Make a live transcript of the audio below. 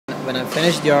when I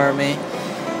finished the army,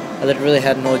 I literally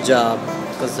had no job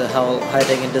because the whole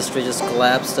high-tech industry just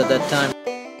collapsed at that time.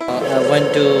 I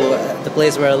went to the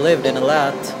place where I lived in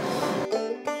Alat,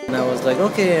 and I was like,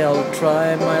 okay, I'll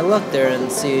try my luck there and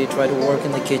try to work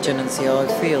in the kitchen and see how I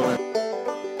feel. And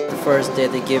the first day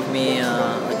they give me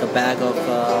like a bag of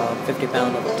 50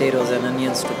 pounds of potatoes and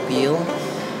onions to peel,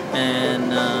 and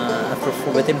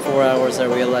within 4 hours I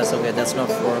realized, okay, that's not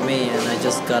for me, and I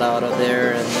just got out of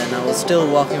there. And then I was still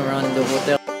walking around in the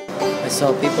hotel. I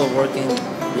saw people working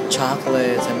with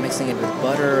chocolates and mixing it with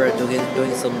butter,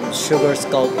 doing some sugar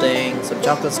sculpting, some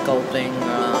chocolate sculpting,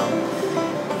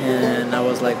 and I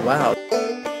was like, wow.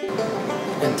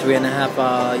 And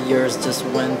 3.5 years just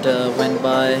went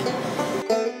by.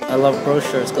 I love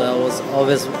brochures because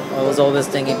I was always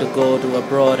thinking to go to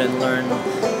abroad and learn,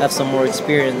 have some more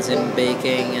experience in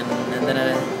baking, and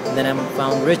then I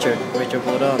found Richard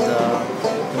Boudon,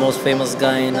 the most famous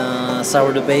guy in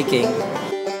sourdough baking.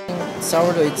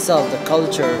 Sourdough itself, the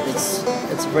culture,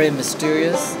 it's very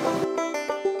mysterious.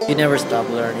 You never stop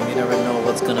learning. You never know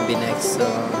what's gonna be next. So.